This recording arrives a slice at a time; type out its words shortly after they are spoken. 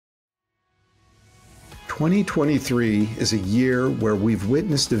2023 is a year where we've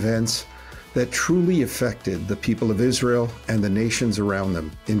witnessed events that truly affected the people of Israel and the nations around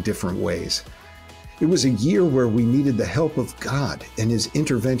them in different ways. It was a year where we needed the help of God and His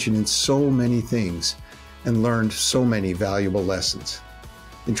intervention in so many things and learned so many valuable lessons.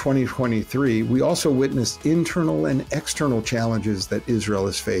 In 2023, we also witnessed internal and external challenges that Israel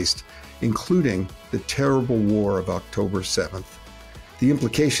has faced, including the terrible war of October 7th. The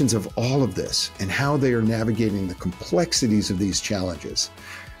implications of all of this and how they are navigating the complexities of these challenges.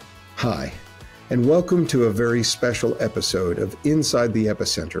 Hi, and welcome to a very special episode of Inside the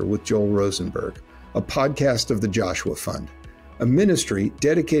Epicenter with Joel Rosenberg, a podcast of the Joshua Fund, a ministry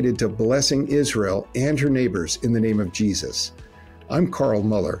dedicated to blessing Israel and her neighbors in the name of Jesus. I'm Carl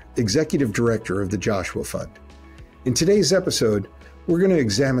Moeller, Executive Director of the Joshua Fund. In today's episode, we're going to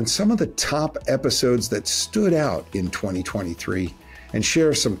examine some of the top episodes that stood out in 2023 and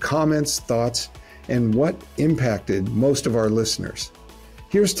share some comments, thoughts, and what impacted most of our listeners.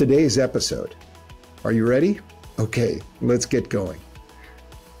 Here's today's episode. Are you ready? Okay, let's get going.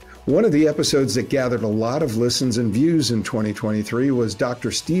 One of the episodes that gathered a lot of listens and views in 2023 was Dr.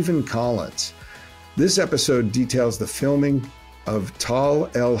 Stephen Collins. This episode details the filming of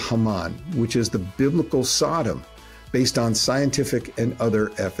al-Hammam, which is the biblical Sodom, based on scientific and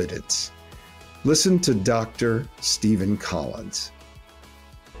other evidence. Listen to Dr. Stephen Collins.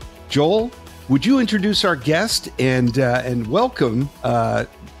 Joel, would you introduce our guest and welcome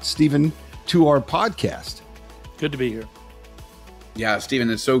Stephen to our podcast? Good to be here. Yeah, Stephen,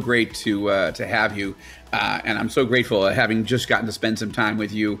 it's so great to have you, and I'm so grateful having just gotten to spend some time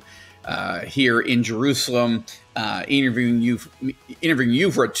with you here in Jerusalem, interviewing you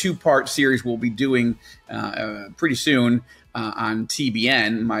for a two-part series we'll be doing pretty soon on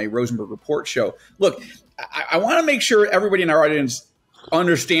TBN, my Rosenberg Report show. Look, I want to make sure everybody in our audience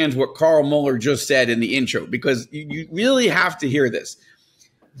understands what Carl Moeller just said in the intro, because you really have to hear this.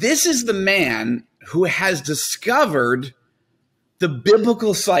 This is the man who has discovered the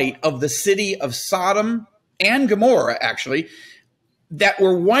biblical site of the city of Sodom and Gomorrah, actually, that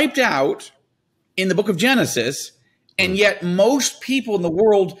were wiped out in the book of Genesis, and yet most people in the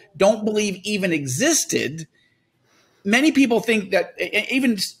world don't believe even existed. Many people think that,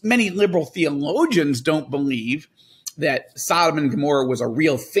 even many liberal theologians don't believe that Sodom and Gomorrah was a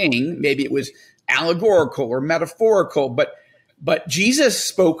real thing. Maybe it was allegorical or metaphorical, but Jesus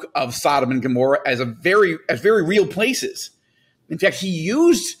spoke of Sodom and Gomorrah as very real places. In fact, he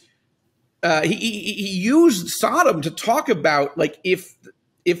used Sodom to talk about, like, if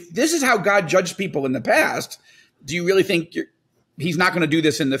this is how God judged people in the past, do you really think he's not going to do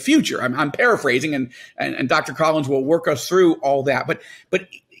this in the future? I'm paraphrasing, and Dr. Collins will work us through all that. But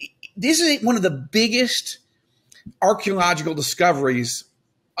this is one of the biggest archaeological discoveries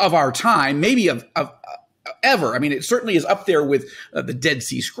of our time, maybe of ever. I mean, it certainly is up there with the Dead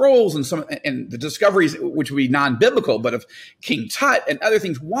Sea Scrolls and the discoveries, which would be non-biblical, but of King Tut and other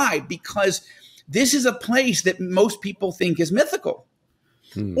things. Why? Because this is a place that most people think is mythical.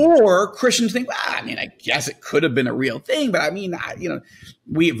 Or Christians think, well, I mean, I guess it could have been a real thing, but I mean,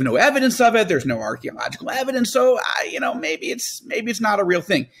 we have no evidence of it. There's no archaeological evidence, so maybe it's not a real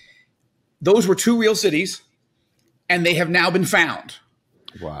thing. Those were two real cities, and they have now been found.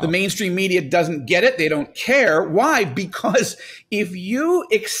 Wow. The mainstream media doesn't get it. They don't care. Why? Because if you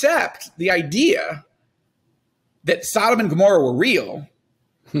accept the idea that Sodom and Gomorrah were real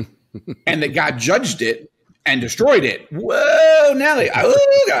and that God judged it and destroyed it, whoa, Nelly,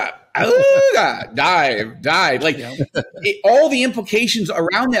 dive. Like, all the implications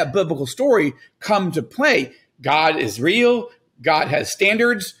around that biblical story come to play. God is real. God has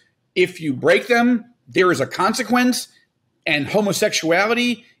standards. If you break them, there is a consequence, and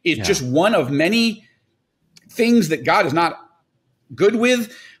homosexuality is just one of many things that God is not good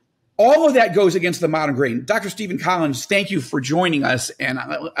with. All of that goes against the modern grain. Dr. Stephen Collins, thank you for joining us. And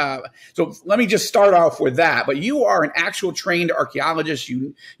so let me just start off with that. But you are an actual trained archaeologist.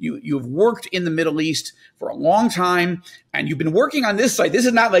 You've worked in the Middle East for a long time, and you've been working on this site. This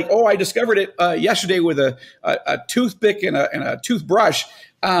is not like, I discovered it yesterday with a toothpick and a toothbrush.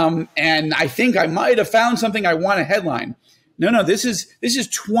 And I think I might have found something I want to headline. No, this is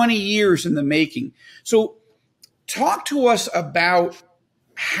 20 years in the making. So talk to us about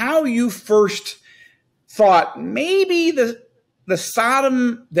how you first thought maybe the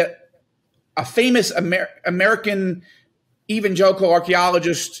Sodom that a famous American evangelical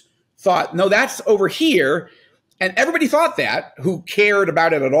archaeologist thought, no, that's over here. And everybody thought that, who cared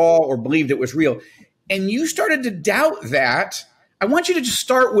about it at all or believed it was real. And you started to doubt that. I want you to just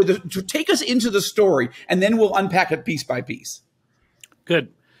start with, to take us into the story, and then we'll unpack it piece by piece.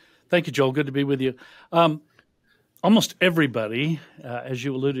 Good. Thank you, Joel. Good to be with you. Almost everybody, as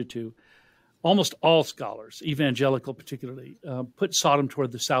you alluded to, almost all scholars, evangelical particularly, put Sodom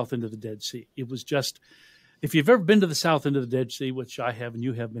toward the south end of the Dead Sea. It was just, if you've ever been to the south end of the Dead Sea, which I have and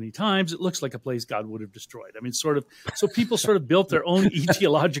you have many times, it looks like a place God would have destroyed. I mean, sort of. So people sort of built their own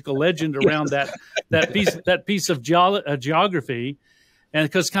etiological legend around that piece of geography, and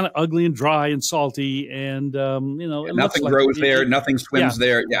because it's kind of ugly and dry and salty, and it nothing grows there, nothing swims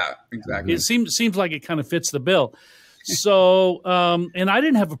there. Yeah, exactly. It seems like it kind of fits the bill. So, and I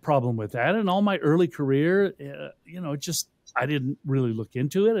didn't have a problem with that. In all my early career, I didn't really look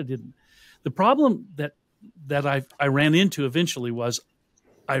into it. I didn't. The problem that I ran into eventually was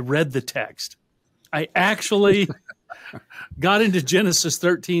I read the text. I actually got into Genesis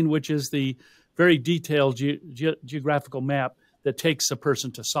 13, which is the very detailed geographical map that takes a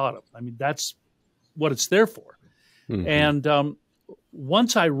person to Sodom. I mean, that's what it's there for. Mm-hmm. And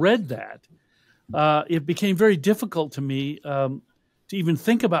once I read that, it became very difficult to me to even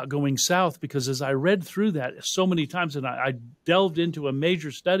think about going south, because as I read through that so many times, and I delved into a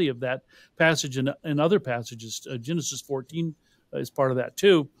major study of that passage and other passages, Genesis 14 is part of that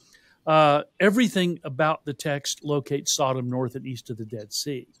too. Everything about the text locates Sodom north and east of the Dead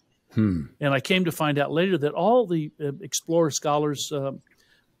Sea. And I came to find out later that all the explorer scholars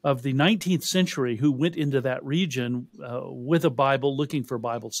of the 19th century who went into that region with a Bible, looking for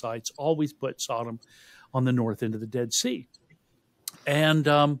Bible sites, always put Sodom on the north end of the Dead Sea. And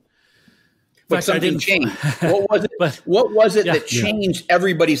but something changed. What was it that changed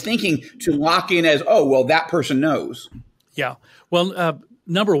everybody's thinking to lock in as, oh, well, that person knows? Yeah. Well,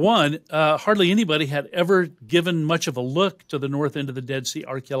 number one, hardly anybody had ever given much of a look to the north end of the Dead Sea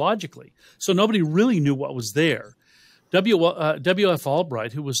archaeologically. So nobody really knew what was there. W.F.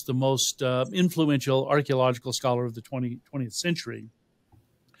 Albright, who was the most influential archaeological scholar of the 20th century,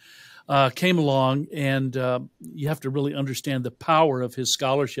 came along, and you have to really understand the power of his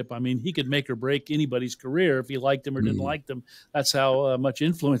scholarship. I mean, he could make or break anybody's career if he liked them or didn't like them. That's how much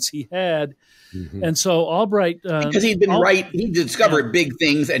influence he had. Mm-hmm. And so Albright... because he'd been right. He discovered big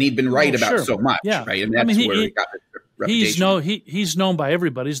things, and he'd been right about so much. Yeah. Right? And that's where he got his reputation. He's known by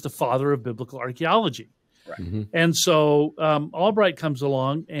everybody as the father of biblical archaeology. Right. Mm-hmm. And so Albright comes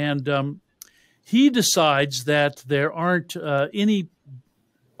along, and he decides that there aren't any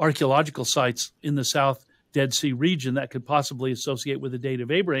archaeological sites in the South Dead Sea region that could possibly associate with the date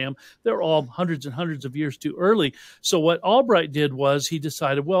of Abraham. They're all hundreds and hundreds of years too early. So what Albright did was he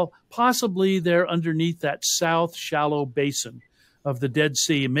decided, well, possibly they're underneath that south shallow basin of the Dead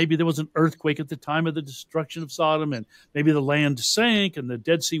Sea. And maybe there was an earthquake at the time of the destruction of Sodom, and maybe the land sank and the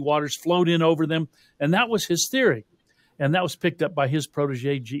Dead Sea waters flowed in over them. And that was his theory. And that was picked up by his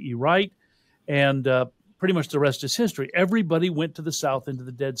protege, G.E. Wright. And pretty much the rest is history. Everybody went to the south into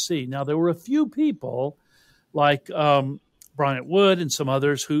the Dead Sea. Now, there were a few people like Bryant Wood and some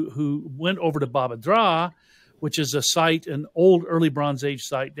others who went over to Baba Dra, which is a site, an old early Bronze Age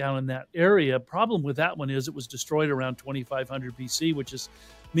site down in that area. Problem with that one is it was destroyed around 2500 BC, which is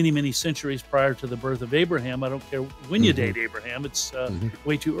many, many centuries prior to the birth of Abraham. I don't care when you date Abraham. It's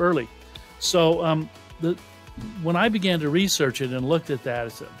way too early. So when I began to research it and looked at that, I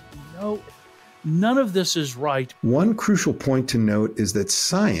said, no, none of this is right. One crucial point to note is that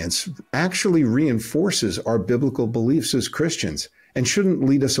science actually reinforces our biblical beliefs as Christians and shouldn't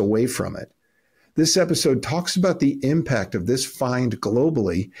lead us away from it. This episode talks about the impact of this find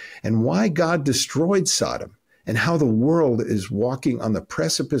globally and why God destroyed Sodom and how the world is walking on the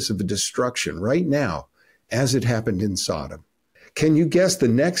precipice of destruction right now as it happened in Sodom. Can you guess the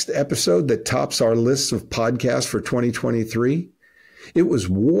next episode that tops our lists of podcasts for 2023? It was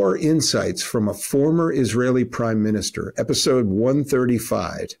War Insights from a former Israeli Prime Minister, episode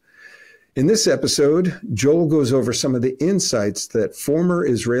 135. In this episode, Joel goes over some of the insights that former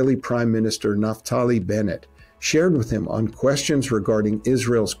Israeli Prime Minister Naftali Bennett shared with him on questions regarding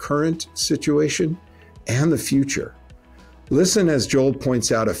Israel's current situation and the future. Listen as Joel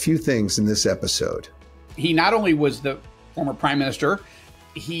points out a few things in this episode. He not only was the former prime minister,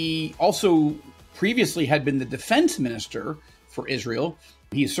 he also previously had been the defense minister for Israel.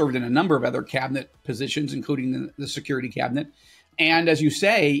 He served in a number of other cabinet positions, including the security cabinet. And as you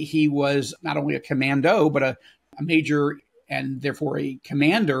say, he was not only a commando, but a major and therefore a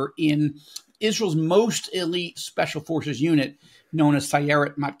commander in Israel's most elite special forces unit known as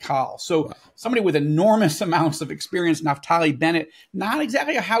Sayeret Matkal. So somebody with enormous amounts of experience, Naftali Bennett, not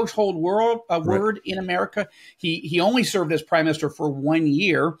exactly a household word in America. He only served as prime minister for 1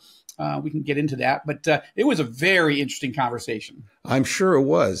 year We can get into that. But it was a very interesting conversation. I'm sure it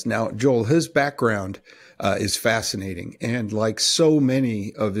was. Now, Joel, his background is fascinating. And like so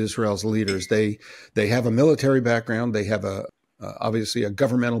many of Israel's leaders, they have a military background. They have obviously a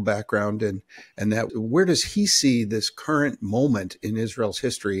governmental background. And that, where does he see this current moment in Israel's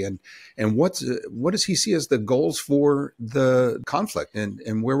history? And what does he see as the goals for the conflict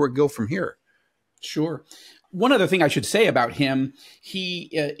and where we go from here? Sure. One other thing I should say about him, he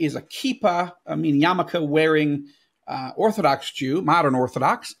is a kippah, yarmulke wearing Orthodox Jew, modern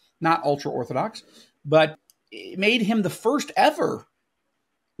Orthodox, not ultra Orthodox, but it made him the first ever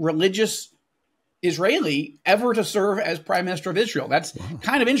religious Israeli ever to serve as prime minister of Israel. That's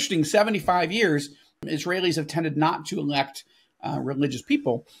kind of interesting. 75 years, Israelis have tended not to elect religious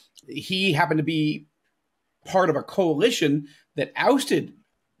people. He happened to be part of a coalition that ousted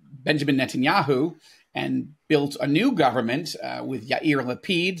Benjamin Netanyahu and built a new government with Yair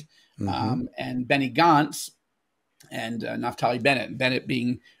Lapid and Benny Gantz and Naftali Bennett. Bennett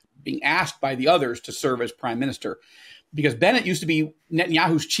being asked by the others to serve as prime minister, because Bennett used to be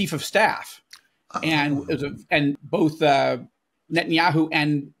Netanyahu's chief of staff, and both Netanyahu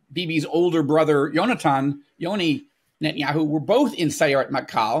and Bibi's older brother Yoni Netanyahu were both in Sayeret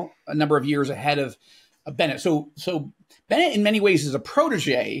Matkal a number of years ahead of Bennett. So Bennett, in many ways, is a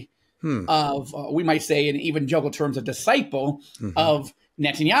protege of, we might say in evangelical terms, a disciple of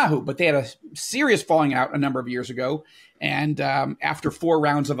Netanyahu. But they had a serious falling out a number of years ago. And after 4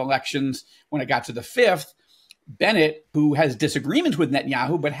 rounds of elections, when it got to the 5th, Bennett, who has disagreements with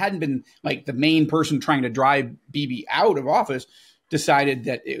Netanyahu, but hadn't been like the main person trying to drive Bibi out of office, decided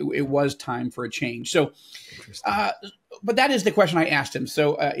that it was time for a change. So, but that is the question I asked him.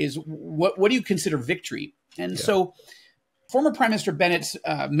 So is what do you consider victory? And so former Prime Minister Bennett's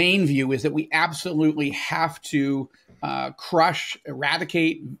main view is that we absolutely have to crush,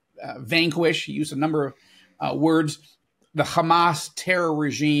 eradicate, vanquish, he used a number of words, the Hamas terror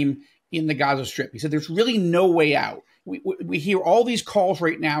regime in the Gaza Strip. He said there's really no way out. We hear all these calls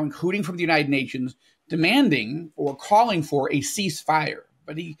right now, including from the United Nations, demanding or calling for a ceasefire.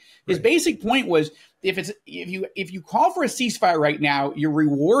 But his basic point was, if you call for a ceasefire right now, you're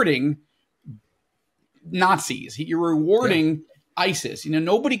rewarding Nazis. You're rewarding ISIS.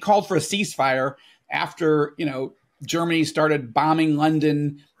 Nobody called for a ceasefire after Germany started bombing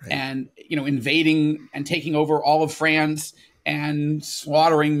London and invading and taking over all of France and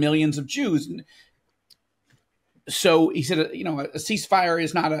slaughtering millions of Jews. So he said, a ceasefire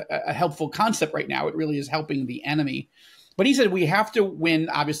is not a helpful concept right now. It really is helping the enemy. But he said we have to win,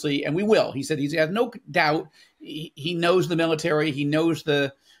 obviously, and we will. He said he has no doubt. He knows the military. He knows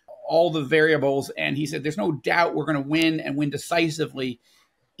all the variables. And he said there's no doubt we're going to win and win decisively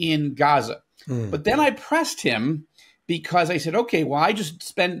in Gaza. But then I pressed him because I said, okay, well, I just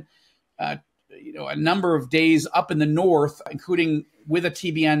spent a number of days up in the north, including with a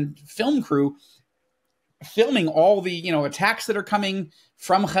TBN film crew, filming all the attacks that are coming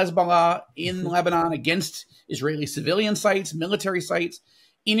from Hezbollah in Lebanon against Israeli civilian sites, military sites,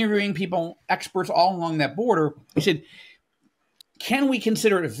 interviewing people, experts all along that border. He said, can we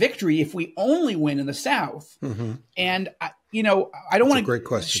consider it a victory if we only win in the south? And I don't want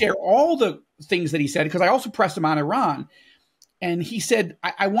to share all the things that he said, because I also pressed him on Iran. And he said,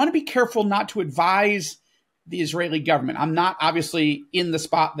 I want to be careful not to advise the Israeli government. I'm not obviously in the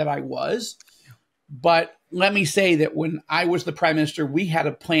spot that I was, but let me say that when I was the prime minister, we had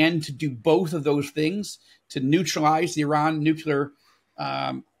a plan to do both of those things, to neutralize the Iran nuclear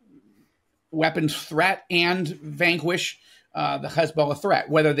weapons threat and vanquish the Hezbollah threat.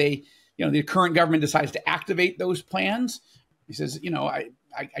 Whether the current government decides to activate those plans, he says,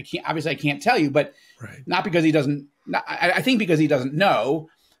 I can't, obviously I can't tell you, but not because he doesn't, I think because he doesn't know.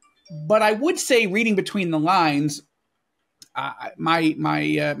 But I would say, reading between the lines, my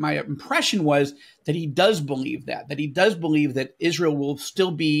impression was that he does believe that he does believe that Israel will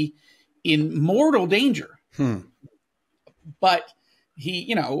still be in mortal danger. But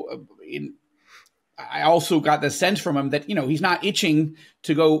he, I also got the sense from him that, he's not itching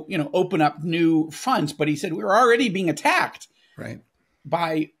to go, open up new fronts. But he said, we're already being attacked.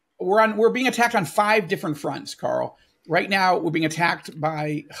 We're being attacked on 5 different fronts, Carl. Right now, we're being attacked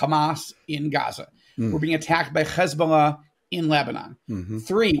by Hamas in Gaza. We're being attacked by Hezbollah in Lebanon.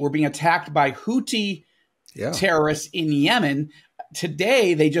 3, we're being attacked by Houthi terrorists in Yemen.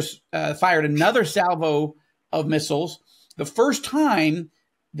 Today, they just fired another salvo of missiles. The first time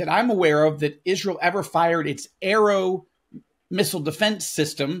that I'm aware of that Israel ever fired its Arrow missile defense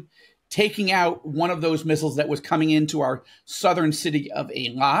system, taking out one of those missiles that was coming into our southern city of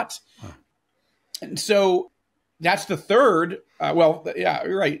Eilat. And so That's the third. Yeah,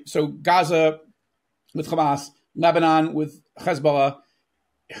 you're right. So Gaza with Hamas, Lebanon with Hezbollah,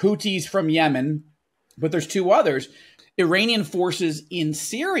 Houthis from Yemen, but there's two others. Iranian forces in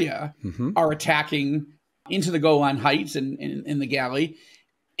Syria are attacking into the Golan Heights and in the Galilee.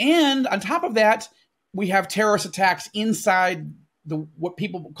 And on top of that, we have terrorist attacks inside what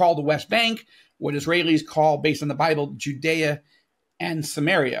people call the West Bank, what Israelis call, based on the Bible, Judea and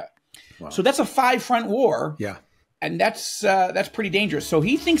Samaria. Wow. So that's a 5-front war. Yeah. And that's pretty dangerous. So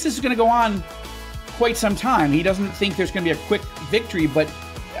he thinks this is going to go on quite some time. He doesn't think there's going to be a quick victory, but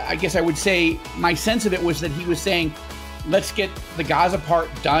I guess I would say my sense of it was that he was saying, let's get the Gaza part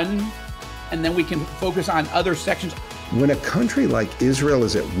done, and then we can focus on other sections. When a country like Israel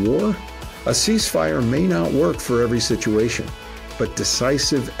is at war, a ceasefire may not work for every situation, but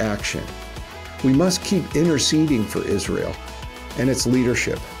decisive action. We must keep interceding for Israel and its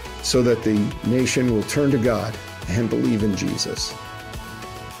leadership so that the nation will turn to God and believe in Jesus.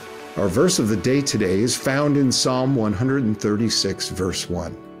 Our verse of the day today is found in Psalm 136, verse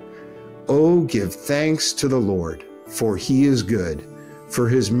 1. Oh, give thanks to the Lord, for he is good, for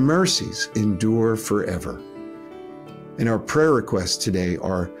his mercies endure forever. And our prayer requests today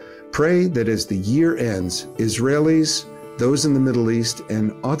are, pray that as the year ends, Israelis, those in the Middle East,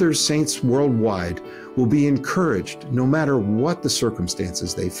 and other saints worldwide will be encouraged, no matter what the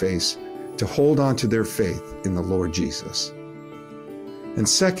circumstances they face, to hold on to their faith in the Lord Jesus. And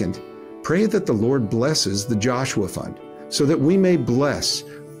second, pray that the Lord blesses the Joshua Fund, so that we may bless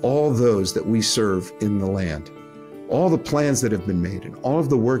all those that we serve in the land. All the plans that have been made and all of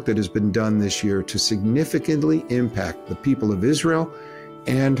the work that has been done this year to significantly impact the people of Israel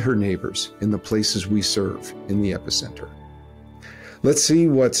and her neighbors in the places we serve in the epicenter. Let's see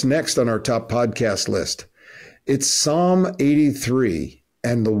what's next on our top podcast list. It's Psalm 83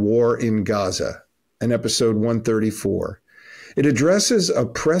 and the war in Gaza, and episode 134. It addresses a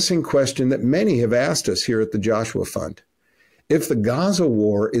pressing question that many have asked us here at the Joshua Fund. If the Gaza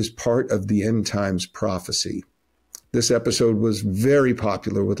war is part of the end times prophecy, this episode was very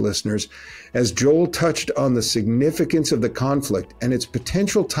popular with listeners as Joel touched on the significance of the conflict and its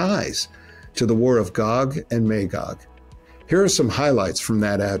potential ties to the war of Gog and Magog. Here are some highlights from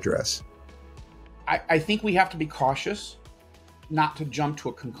that address. I think we have to be cautious not to jump to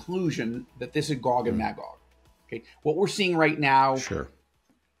a conclusion that this is Gog and Magog. Okay, what we're seeing right now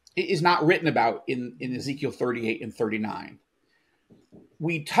is not written about in Ezekiel 38 and 39.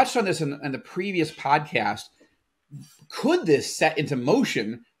 We touched on this in the previous podcast. Could this set into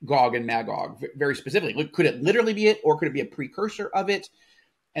motion Gog and Magog very specifically? Could it literally be it, or could it be a precursor of it?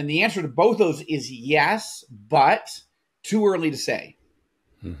 And the answer to both those is yes, but too early to say.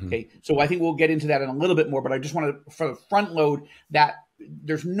 Okay, so I think we'll get into that in a little bit more, but I just want to front load that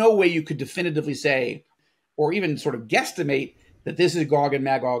there's no way you could definitively say, or even sort of guesstimate, that this is Gog and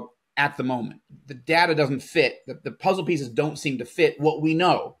Magog at the moment. The data doesn't fit. The puzzle pieces don't seem to fit what we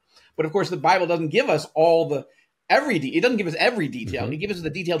know. But of course, the Bible doesn't give us it doesn't give us every detail. It gives us the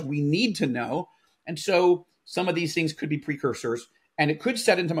details we need to know. And so some of these things could be precursors, and it could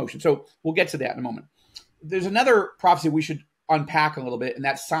set into motion. So we'll get to that in a moment. There's another prophecy we should unpack a little bit, and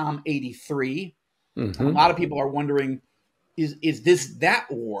that's Psalm 83. A lot of people are wondering, is this that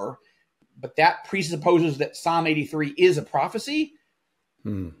war? But that presupposes that Psalm 83 is a prophecy,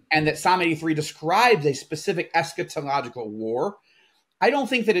 and that Psalm 83 describes a specific eschatological war. I don't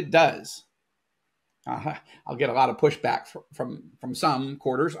think that it does. I'll get a lot of pushback from some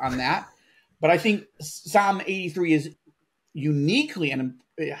quarters on that. But I think Psalm 83 is uniquely and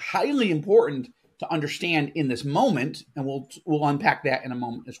highly important to understand in this moment, and we'll unpack that in a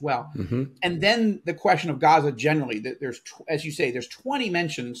moment as well. And then the question of Gaza generally. There's, as you say, there's 20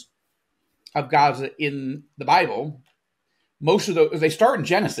 mentions of Gaza in the Bible. Most of those, they start in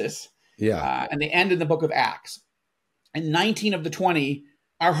Genesis, and they end in the book of Acts. And 19 of the 20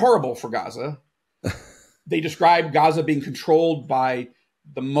 are horrible for Gaza. They describe Gaza being controlled by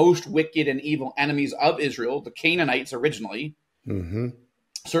the most wicked and evil enemies of Israel, the Canaanites originally,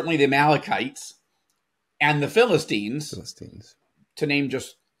 certainly the Amalekites, and the Philistines, to name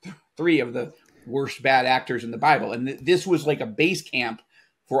just 3 of the worst bad actors in the Bible. And this was like a base camp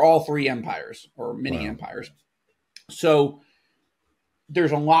for all 3 empires, or mini empires. So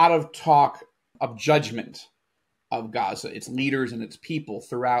there's a lot of talk of judgment of Gaza, its leaders and its people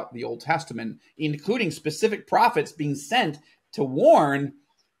throughout the Old Testament, including specific prophets being sent to warn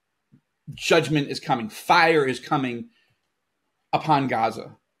judgment is coming. Fire is coming upon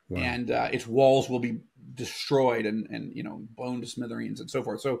Gaza, and its walls will be destroyed and blown to smithereens and so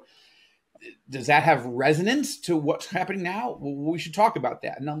forth. So does that have resonance to what's happening now? Well, we should talk about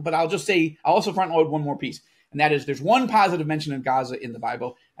that. No, but I'll just say, I'll also front load one more piece. And that is, there's one positive mention of Gaza in the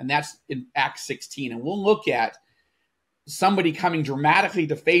Bible, and that's in Acts 16. And we'll look at somebody coming dramatically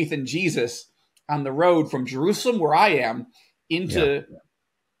to faith in Jesus on the road from Jerusalem, where I am, into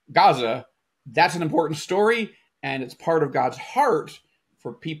Gaza. That's an important story, and it's part of God's heart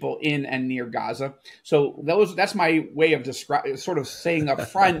for people in and near Gaza. So that's my way of sort of saying up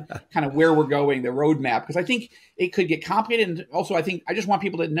front kind of where we're going, the roadmap, because I think it could get complicated. And also, I just want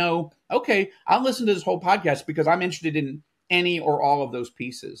people to know, okay, I'll listen to this whole podcast because I'm interested in any or all of those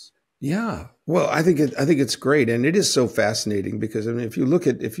pieces. Yeah. Well, I think it's great. And it is so fascinating because, I mean, if you look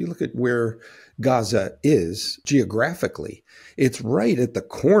at where Gaza is geographically, it's right at the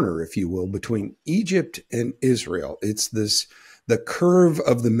corner, if you will, between Egypt and Israel. It's the curve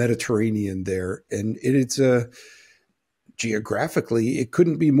of the Mediterranean there. And it's geographically, it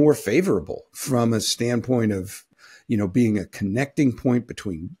couldn't be more favorable from a standpoint of, being a connecting point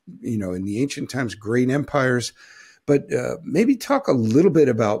between, in the ancient times, great empires. But maybe talk a little bit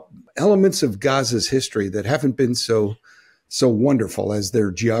about elements of Gaza's history that haven't been so wonderful as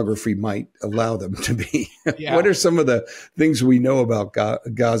their geography might allow them to be. Yeah. What are some of the things we know about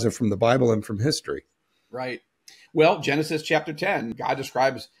Gaza from the Bible and from history? Right. Well, Genesis chapter 10, God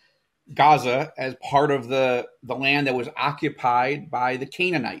describes Gaza as part of the land that was occupied by the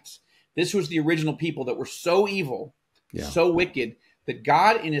Canaanites. This was the original people that were so evil, so wicked, that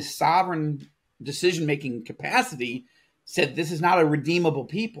God, in his sovereign decision-making capacity, said this is not a redeemable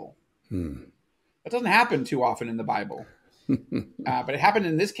people. That doesn't happen too often in the Bible. But it happened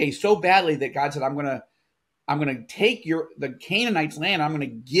in this case so badly that God said, I'm going to take the Canaanites' land, I'm going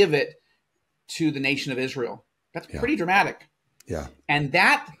to give it to the nation of Israel. That's pretty dramatic. Yeah. And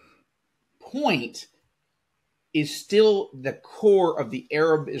that point is still the core of the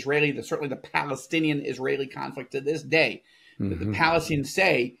Arab-Israeli, certainly the Palestinian-Israeli conflict to this day. Mm-hmm. The Palestinians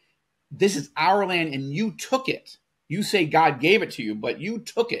say, this is our land and you took it. You say God gave it to you, but you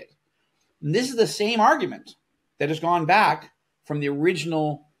took it. And this is the same argument that has gone back from the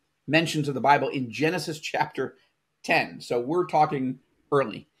original mentions of the Bible in Genesis chapter 10. So we're talking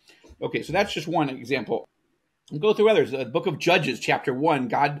early. Okay, so that's just one example. We'll go through others. The book of Judges, chapter 1,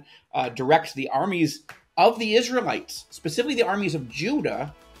 God directs the armies of the Israelites, specifically the armies of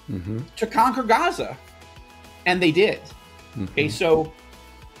Judah, to conquer Gaza. And they did. Okay, so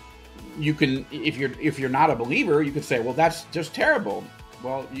you can, if you're not a believer, you could say, well, that's just terrible.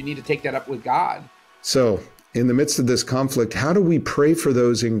 Well, you need to take that up with God. So in the midst of this conflict, how do we pray for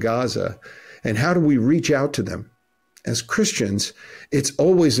those in Gaza? And how do we reach out to them? As Christians, it's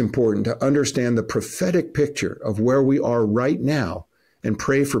always important to understand the prophetic picture of where we are right now and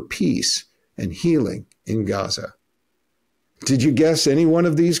pray for peace and healing in Gaza. Did you guess any one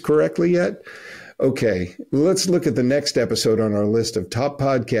of these correctly yet? Okay, let's look at the next episode on our list of top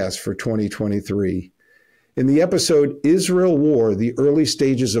podcasts for 2023. In the episode Israel War, the Early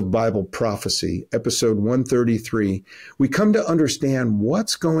Stages of Bible Prophecy, episode 133, we come to understand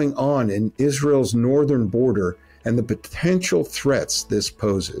what's going on in Israel's northern border and the potential threats this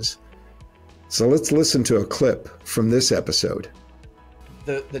poses. So let's listen to a clip from this episode.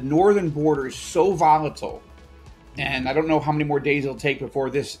 The northern border is so volatile, and I don't know how many more days it'll take before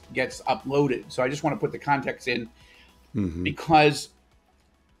this gets uploaded. So I just want to put the context in because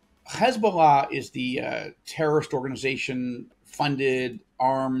Hezbollah is the terrorist organization funded,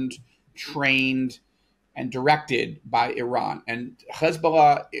 armed, trained, and directed by Iran. And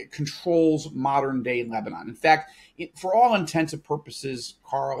Hezbollah controls modern-day Lebanon. In fact, for all intents and purposes,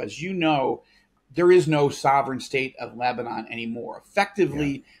 Carl, as you know, there is no sovereign state of Lebanon anymore.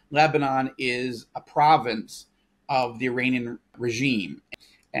 Effectively, Lebanon is a province of the Iranian regime.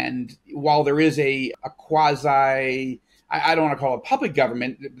 And while there is a quasi, I don't want to call it a public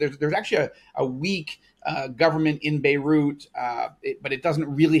government, there's actually a weak government in Beirut, but it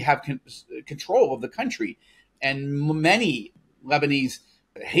doesn't really have control of the country. And many Lebanese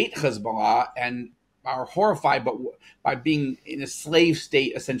hate Hezbollah and are horrified by being in a slave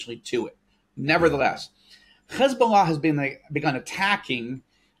state essentially to it. Nevertheless, Hezbollah has begun attacking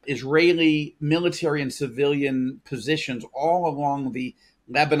Israeli military and civilian positions all along the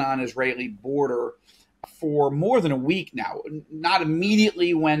Lebanon-Israeli border for more than a week now. Not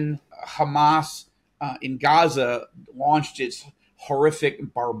immediately when Hamas in Gaza launched its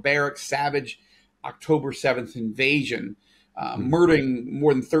horrific, barbaric, savage October 7th invasion, murdering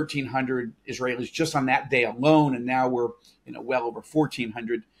more than 1,300 Israelis just on that day alone. And now we're well over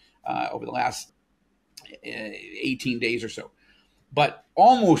 1,400 over the last 18 days or so. But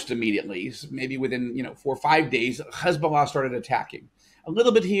almost immediately, maybe within 4 or 5 days, Hezbollah started attacking. A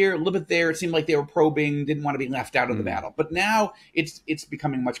little bit here, a little bit there. It seemed like they were probing, didn't want to be left out of the battle. But now it's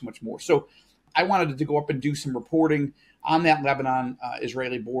becoming much, much more. So I wanted to go up and do some reporting on that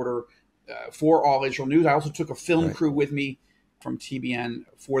Lebanon-Israeli border for All Israel News. I also took a film crew with me from TBN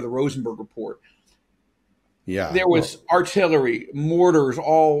for the Rosenberg report. Yeah, there was artillery, mortars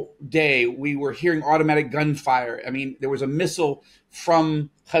all day. We were hearing automatic gunfire. I mean, there was a missile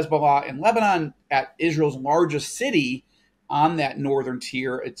from Hezbollah in Lebanon at Israel's largest city on that northern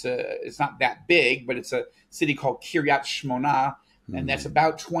tier. It's not that big, but it's a city called Kiryat Shmona, and that's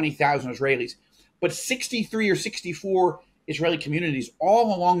about 20,000 Israelis. But 63 or 64 Israeli communities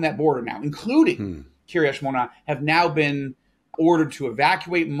all along that border now, including Kiryat Shmona, have now been ordered to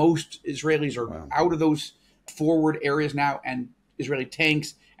evacuate. Most Israelis are out of those forward areas now, and Israeli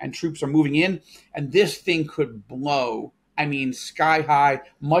tanks and troops are moving in. And this thing could blow, I mean, sky high,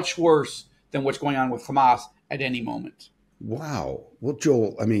 much worse than what's going on with Hamas at any moment. Wow. Well,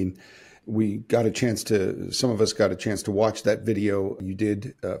 Joel, I mean, some of us got a chance to watch that video you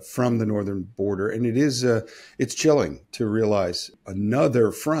did from the northern border. And it's chilling to realize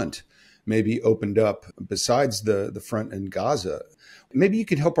another front may be opened up besides the front in Gaza. Maybe you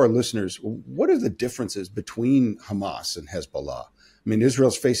could help our listeners. What are the differences between Hamas and Hezbollah? I mean,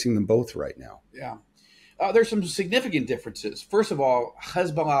 Israel's facing them both right now. Yeah. There's some significant differences. First of all,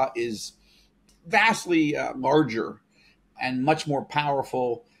 Hezbollah is vastly larger and much more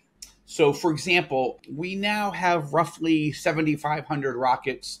powerful. So, for example, we now have roughly 7,500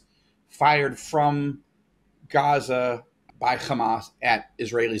 rockets fired from Gaza by Hamas at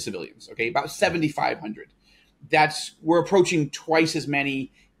Israeli civilians. Okay, about 7,500. We're approaching twice as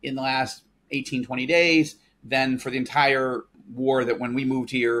many in the last 18, 20 days than for the entire war that when we moved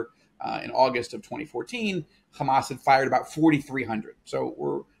here in August of 2014, Hamas had fired about 4,300. So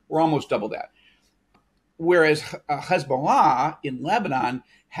we're almost double that. Whereas Hezbollah in Lebanon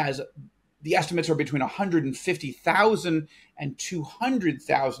the estimates are between 150,000 and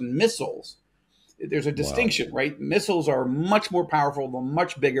 200,000 missiles. There's a distinction, right? Missiles are much more powerful, they're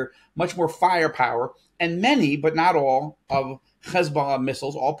much bigger, much more firepower, and many, but not all, of Hezbollah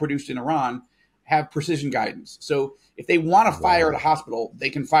missiles, all produced in Iran, have precision guidance. So if they want to fire at a hospital, they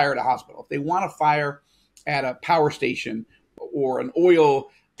can fire at a hospital. If they want to fire at a power station or an oil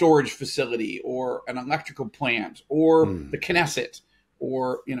storage facility or an electrical plant or the Knesset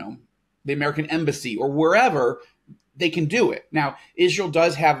or, the American embassy or wherever, they can do it. Now, Israel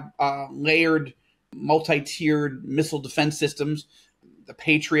does have layered, multi-tiered missile defense systems, the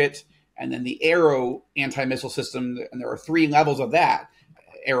Patriot, and then the Arrow anti-missile system. And there are 3 levels of that: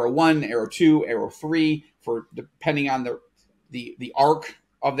 Arrow 1, Arrow 2, Arrow 3, for depending on the arc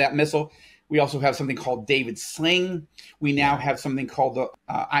of that missile. We also have something called David's Sling. We now have something called the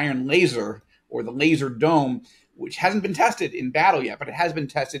Iron Laser, or the Laser Dome, which hasn't been tested in battle yet, but it has been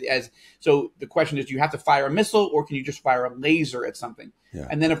tested so the question is, do you have to fire a missile or can you just fire a laser at something? Yeah.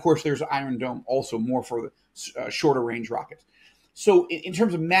 And then, of course, there's Iron Dome, also more for the shorter range rockets. So in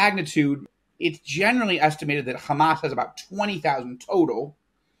terms of magnitude, it's generally estimated that Hamas has about 20,000 total.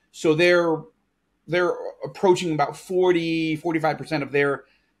 So they're approaching about 45% of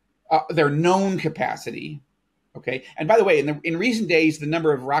their known capacity. Okay. And by the way, in recent days, the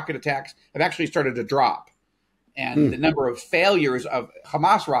number of rocket attacks have actually started to drop. And the number of failures of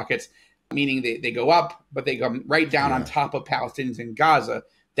Hamas rockets, meaning they go up, but they come right down on top of Palestinians in Gaza,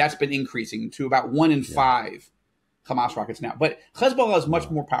 that's been increasing to about 1 in 5 Hamas rockets now. But Hezbollah is much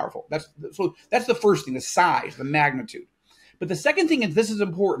more powerful. That's the first thing, the size, the magnitude. But the second thing is, this is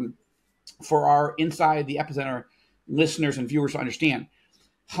important for our Inside the Epicenter listeners and viewers to understand.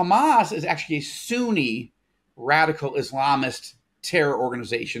 Hamas is actually a Sunni radical Islamist terror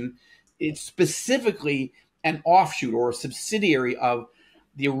organization. It's specifically an offshoot or a subsidiary of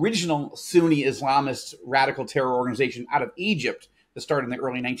the original Sunni Islamist radical terror organization out of Egypt that started in the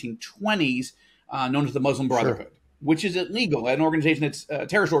early 1920s, known as the Muslim Brotherhood, which is illegal, an organization that's a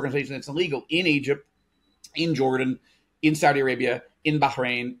terrorist organization that's illegal in Egypt, in Jordan, in Saudi Arabia, in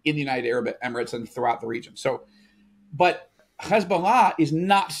Bahrain, in the United Arab Emirates, and throughout the region. But Hezbollah is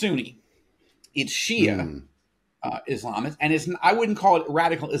not Sunni. It's Shia Islamist, and I wouldn't call it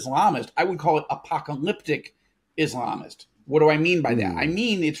radical Islamist. I would call it apocalyptic Islamist. What do I mean by that? I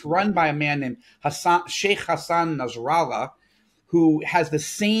mean, it's run by a man named Sheikh Hassan Nasrallah, who has the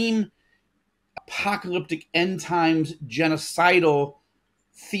same apocalyptic end times genocidal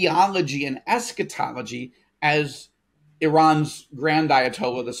theology and eschatology as Iran's Grand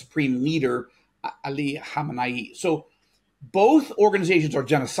Ayatollah, the supreme leader, Ali Khamenei. So both organizations are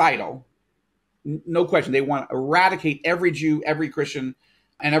genocidal. No question. They want to eradicate every Jew, every Christian,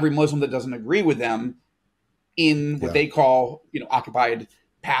 and every Muslim that doesn't agree with them in what they call, occupied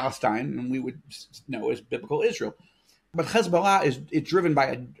Palestine, and we would know as biblical Israel. But Hezbollah is driven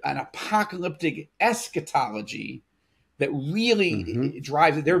by an apocalyptic eschatology that really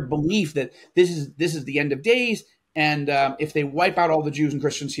drives their belief that this is the end of days, and if they wipe out all the Jews and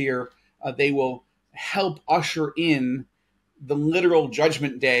Christians here, they will help usher in the literal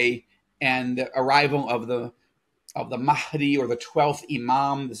judgment day and the arrival of the Mahdi, or the 12th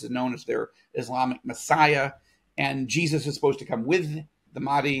Imam. This is known as their Islamic Messiah, and Jesus is supposed to come with the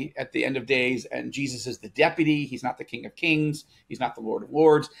Mahdi at the end of days, and Jesus is the deputy. He's not the King of Kings. He's not the Lord of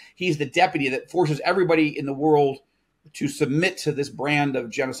Lords. He's the deputy that forces everybody in the world to submit to this brand of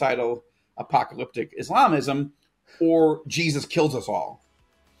genocidal apocalyptic Islamism, or Jesus kills us all.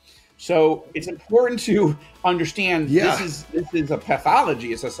 So it's important to understand this is a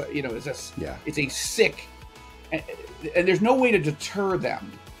pathology. It's a sick, and there's no way to deter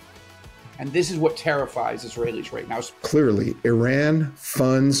them. And this is what terrifies Israelis right now. Clearly, Iran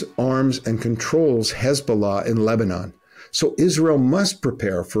funds, arms, and controls Hezbollah in Lebanon. So Israel must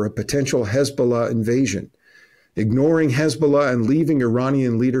prepare for a potential Hezbollah invasion. Ignoring Hezbollah and leaving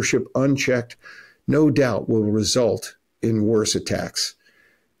Iranian leadership unchecked, no doubt will result in worse attacks.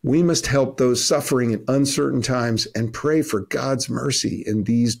 We must help those suffering in uncertain times and pray for God's mercy in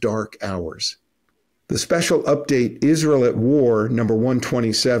these dark hours. The special update, Israel at War, number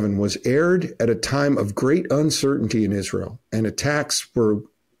 127, was aired at a time of great uncertainty in Israel, and attacks were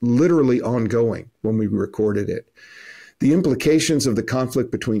literally ongoing when we recorded it. The implications of the conflict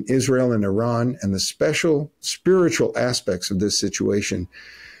between Israel and Iran and the special spiritual aspects of this situation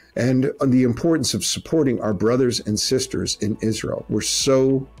and the importance of supporting our brothers and sisters in Israel were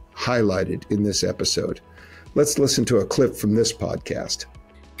so highlighted in this episode. Let's listen to a clip from this podcast.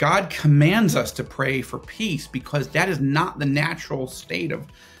 God commands us to pray for peace because that is not the natural state of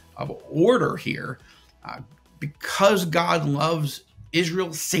order here. Because God loves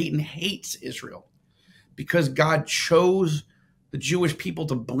Israel, Satan hates Israel. Because God chose the Jewish people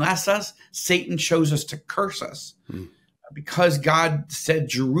to bless us, Satan chose us to curse us. Because God said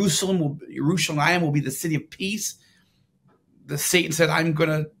Jerusalem will be the city of peace, Satan said, I'm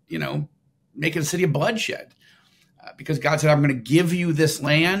going to, make it a city of bloodshed. Because God said, I'm going to give you this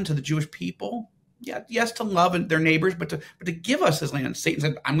land to the Jewish people. Yeah, yes, to love their neighbors, but to give us this land. Satan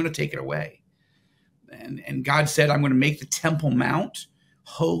said, I'm going to take it away. And God said, I'm going to make the Temple Mount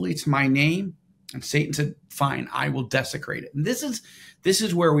holy to my name. And Satan said, fine, I will desecrate it. And this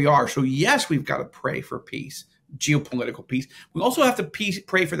is where we are. So yes, we've got to pray for peace, geopolitical peace. We also have to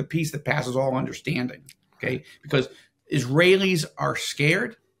pray for the peace that passes all understanding. Okay, because Israelis are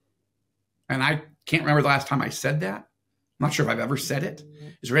scared, and I can't remember the last time I said that. I'm not sure if I've ever said it.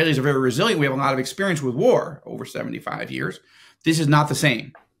 Israelis are very resilient. We have a lot of experience with war over 75 years. This is not the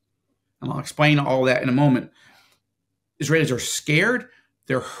same. And I'll explain all that in a moment. Israelis are scared.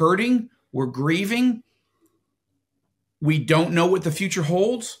 They're hurting. We're grieving. We don't know what the future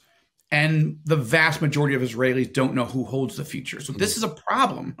holds. And the vast majority of Israelis don't know who holds the future. So this is a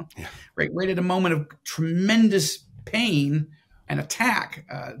problem, right at a moment of tremendous pain and attack.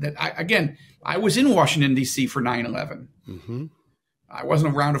 I was in Washington, D.C. for 9/11. I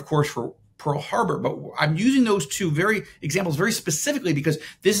wasn't around, of course, for Pearl Harbor, but I'm using those two examples very specifically because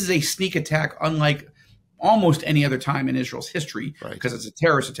this is a sneak attack unlike almost any other time in Israel's history, because it's a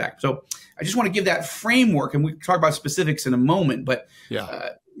terrorist attack. So I just want to give that framework, and we can talk about specifics in a moment, but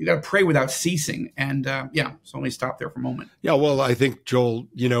you got to pray without ceasing. And so let me stop there for a moment. Yeah, well, I think, Joel,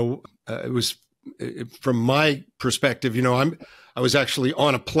 it was from my perspective, I was actually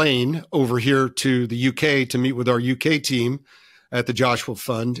on a plane over here to the UK to meet with our UK team at the Joshua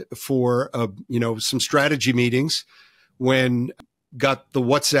Fund for, some strategy meetings when got the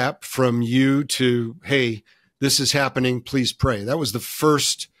WhatsApp from you to, hey, this is happening, please pray. That was the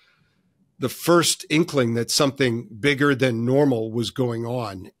first inkling that something bigger than normal was going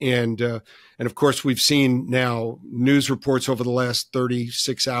on. And of course, we've seen now news reports over the last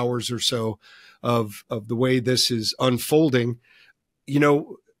 36 hours or so of the way this is unfolding.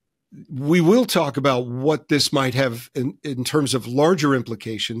 We will talk about what this might have in terms of larger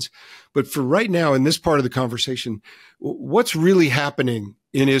implications. But for right now, in this part of the conversation, what's really happening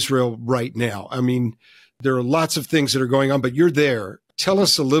in Israel right now? I mean, there are lots of things that are going on, but you're there. Tell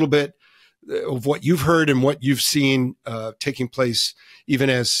us a little bit of what you've heard and what you've seen taking place, even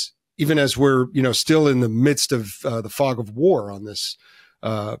as we're still in the midst of the fog of war on this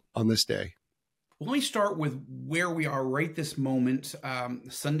day. Well, let me start with where we are right this moment,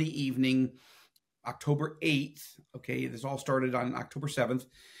 Sunday evening, October 8th. Okay, this all started on October 7th.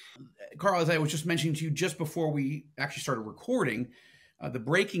 Carl, as I was just mentioning to you just before we actually started recording, the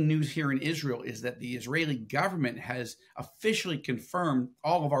breaking news here in Israel is that the Israeli government has officially confirmed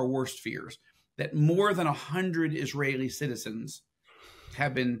all of our worst fears, that more than 100 Israeli citizens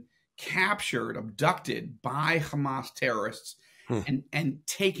have been captured, abducted by Hamas terrorists and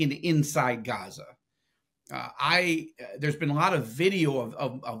taken inside Gaza. There's been a lot of video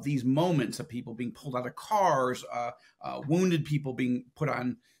of these moments of people being pulled out of cars, wounded people being put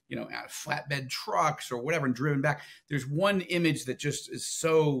on, flatbed trucks or whatever and driven back. There's one image that just is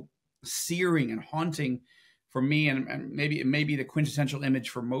so searing and haunting for me, and maybe it may be the quintessential image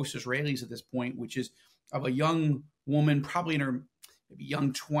for most Israelis at this point, which is of a young woman, probably in her maybe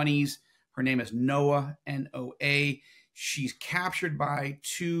young 20s. Her name is Noah, N-O-A. She's captured by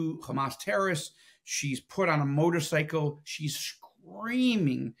 2 Hamas terrorists. She's put on a motorcycle. She's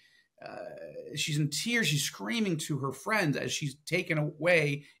screaming. She's in tears. She's screaming to her friends as she's taken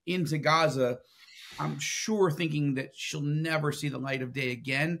away into Gaza. I'm sure thinking that she'll never see the light of day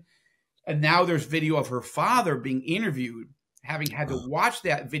again. And now there's video of her father being interviewed, having had to watch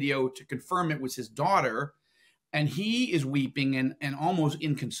that video to confirm it was his daughter. And he is weeping and almost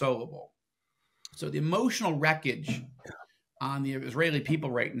inconsolable. So the emotional wreckage on the Israeli people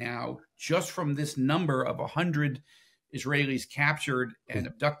right now, just from this number of 100 Israelis captured and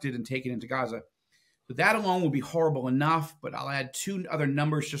abducted and taken into Gaza. So that alone will be horrible enough, but I'll add 2 other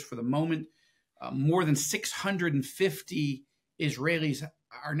numbers just for the moment. More than 650 Israelis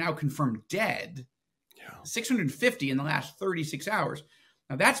are now confirmed dead. 650 in the last 36 hours.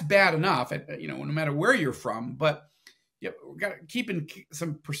 Now that's bad enough, no matter where you're from, but we've got to keep in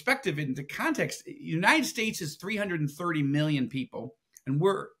some perspective into context. The United States is 330 million people, and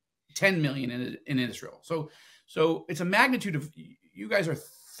we're 10 million in Israel. So it's a magnitude of, you guys are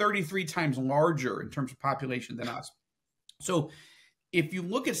 33 times larger in terms of population than us. So if you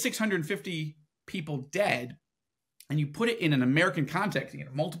look at 650 people dead and you put it in an American context,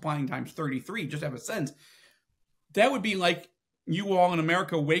 multiplying times 33, just to have a sense, that would be like you all in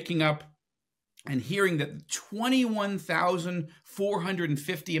America waking up and hearing that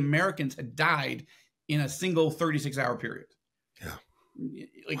 21,450 Americans had died in a single 36-hour period. Yeah.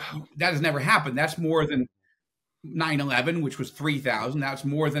 That has never happened. That's more than 9/11, which was 3,000. That's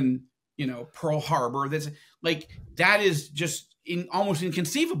more than, Pearl Harbor. That is just almost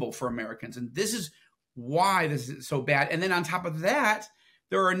inconceivable for Americans. And this is why this is so bad. And then on top of that,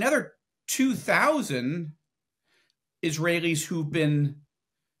 there are another 2,000 Israelis who've been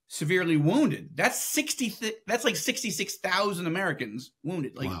severely wounded. That's like 66,000 Americans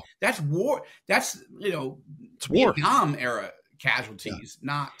wounded. Wow. That's war. That's, it's Vietnam era casualties,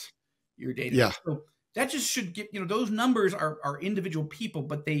 not your data. Yeah. So that just should get, those numbers are individual people,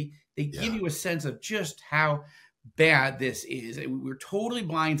 but they give you a sense of just how bad this is. We're totally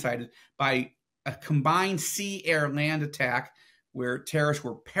blindsided by a combined sea, air, land attack where terrorists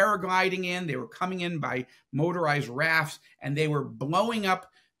were paragliding in. They were coming in by motorized rafts, and they were blowing up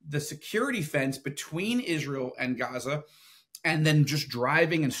the security fence between Israel and Gaza, and then just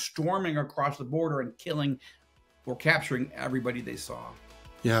driving and storming across the border and killing or capturing everybody they saw.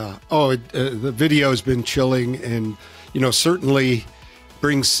 Yeah. Oh, the video has been chilling, and certainly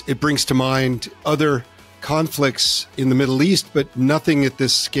brings to mind other conflicts in the Middle East, but nothing at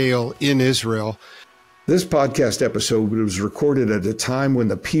this scale in Israel. This podcast episode was recorded at a time when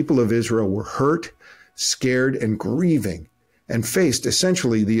the people of Israel were hurt, scared, and grieving, and faced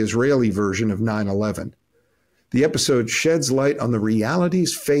essentially the Israeli version of 9/11. The episode sheds light on the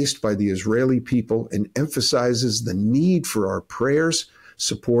realities faced by the Israeli people and emphasizes the need for our prayers,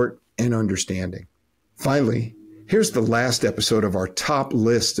 support, and understanding. Finally, here's the last episode of our top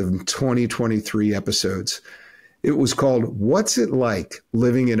list of 2023 episodes. It was called What's It Like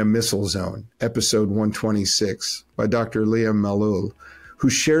Living in a Missile Zone, episode 126, by Dr. Leah Malul, who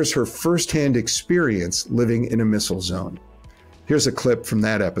shares her firsthand experience living in a missile zone. Here's a clip from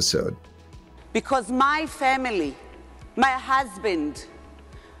that episode. Because my family, my husband,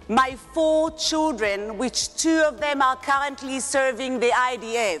 my 4 children, which 2 of them are currently serving the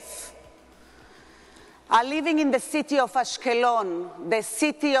IDF, are living in the city of Ashkelon, the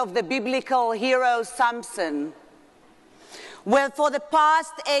city of the biblical hero Samson, where for the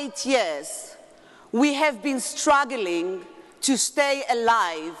past 8 years we have been struggling to stay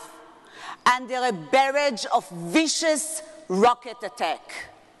alive under a barrage of vicious rocket attack.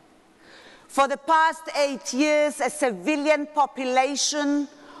 For the past 8 years, a civilian population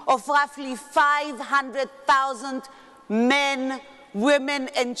of roughly 500,000 men, women,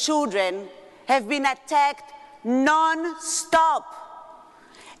 and children have been attacked non-stop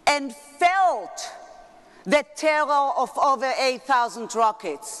and felt the terror of over 8,000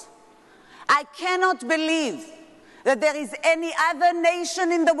 rockets. I cannot believe that there is any other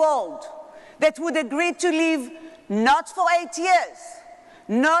nation in the world that would agree to live not for 8 years,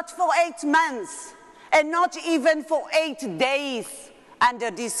 not for 8 months, and not even for 8 days under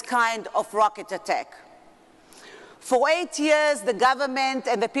this kind of rocket attack. For 8 years, the government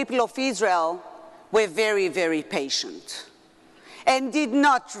and the people of Israel were very, very patient and did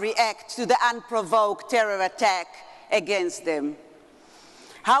not react to the unprovoked terror attack against them.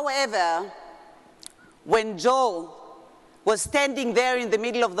 However, when Joel was standing there in the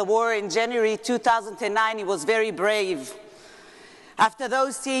middle of the war in January 2009, he was very brave. After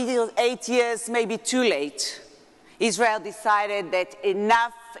those 8 years, maybe too late, Israel decided that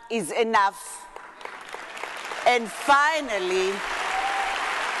enough is enough, and finally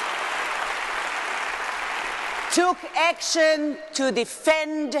took action to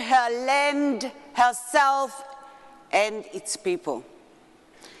defend her land, herself, and its people.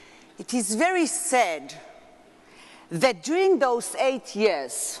 It is very sad that during those 8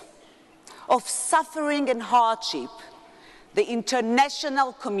 years of suffering and hardship, the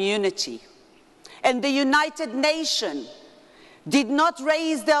international community and the United Nations did not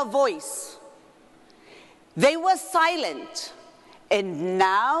raise their voice. They were silent, and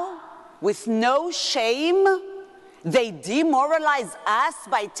now, with no shame, they demoralize us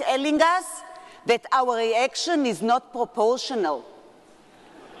by telling us that our reaction is not proportional.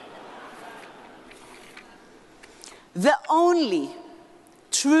 The only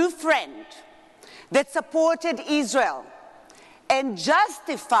true friend that supported Israel and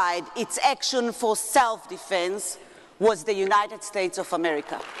justified its action for self-defense was the United States of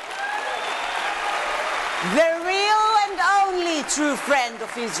America. The real and only true friend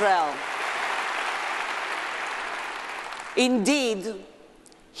of Israel. Indeed,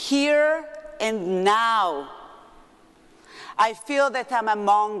 here and now, I feel that I'm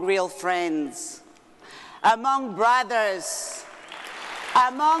among real friends, among brothers,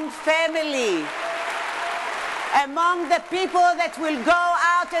 among family, among the people that will go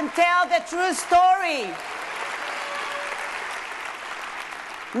out and tell the true story.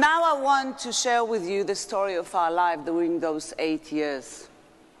 Now I want to share with you the story of our life during those 8 years.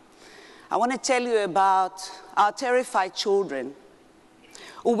 I want to tell you about our terrified children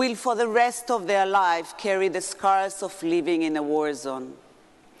who will for the rest of their life carry the scars of living in a war zone.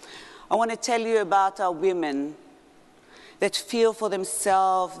 I want to tell you about our women that fear for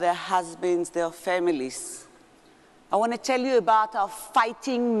themselves, their husbands, their families. I want to tell you about our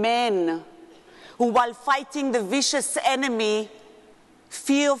fighting men who, while fighting the vicious enemy,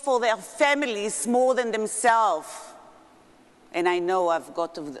 fear for their families more than themselves. And I know I've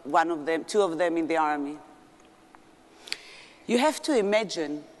got two of them in the army. You have to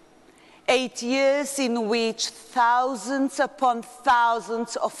imagine 8 years in which thousands upon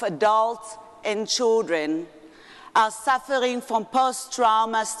thousands of adults and children are suffering from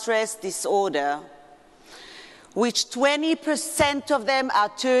post-trauma stress disorder, which 20% of them are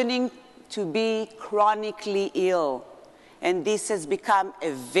turning to be chronically ill. And this has become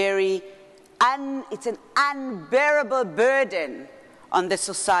it's an unbearable burden on the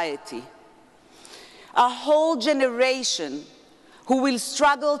society. A whole generation who will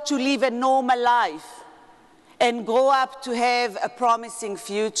struggle to live a normal life and grow up to have a promising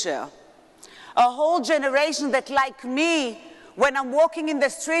future. A whole generation that, like me, when I'm walking in the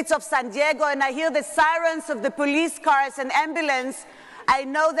streets of San Diego and I hear the sirens of the police cars and ambulance, I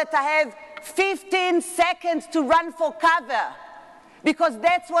know that I have 15 seconds to run for cover, because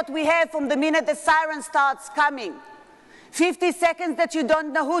that's what we have from the minute the siren starts coming. 50 seconds that you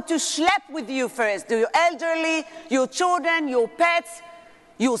don't know who to schlep with you first. Do your elderly, your children, your pets,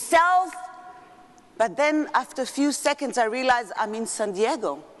 yourself. But then after a few seconds, I realize I'm in San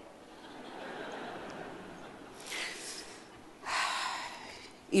Diego.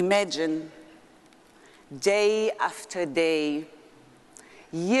 Imagine day after day,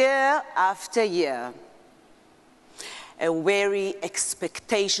 year after year, a weary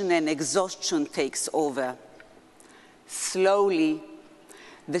expectation and exhaustion takes over. Slowly,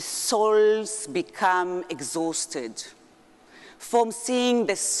 the souls become exhausted from seeing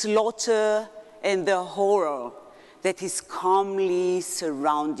the slaughter and the horror that is calmly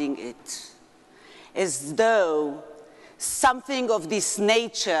surrounding it, as though something of this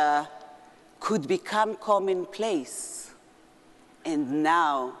nature could become commonplace, and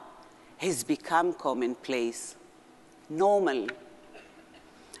now has become commonplace, normal.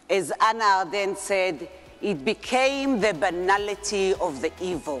 As Anna Ardern said, it became the banality of the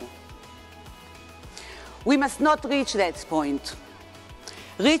evil. We must not reach that point.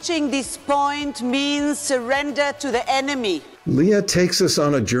 Reaching this point means surrender to the enemy. Leah takes us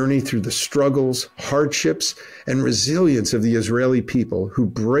on a journey through the struggles, hardships, and resilience of the Israeli people who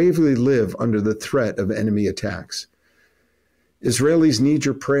bravely live under the threat of enemy attacks. Israelis need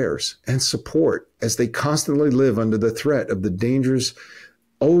your prayers and support as they constantly live under the threat of the dangers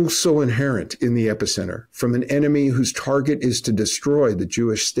oh so inherent in the epicenter from an enemy whose target is to destroy the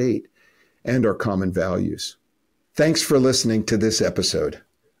Jewish state and our common values. Thanks for listening to this episode.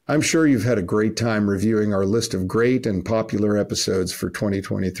 I'm sure you've had a great time reviewing our list of great and popular episodes for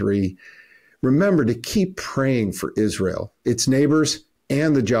 2023. Remember to keep praying for Israel, its neighbors,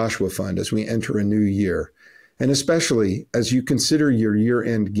 and the Joshua Fund as we enter a new year. And especially as you consider your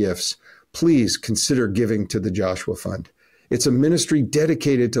year-end gifts, please consider giving to the Joshua Fund. It's a ministry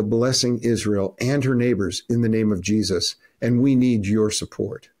dedicated to blessing Israel and her neighbors in the name of Jesus, and we need your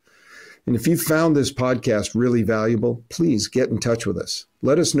support. And if you found this podcast really valuable, please get in touch with us.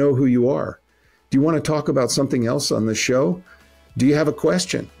 Let us know who you are. Do you want to talk about something else on the show? Do you have a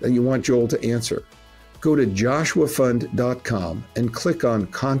question that you want Joel to answer? Go to joshuafund.com and click on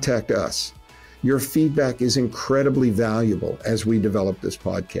Contact Us. Your feedback is incredibly valuable as we develop this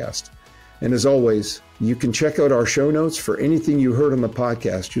podcast. And as always, you can check out our show notes for anything you heard on the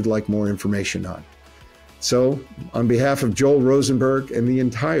podcast you'd like more information on. So, on behalf of Joel Rosenberg and the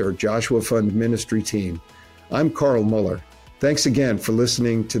entire Joshua Fund ministry team, I'm Carl Moeller. Thanks again for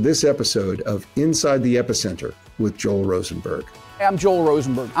listening to this episode of Inside the Epicenter with Joel Rosenberg. I'm Joel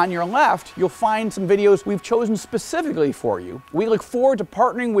Rosenberg. On your left, you'll find some videos we've chosen specifically for you. We look forward to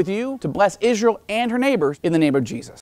partnering with you to bless Israel and her neighbors in the name of Jesus.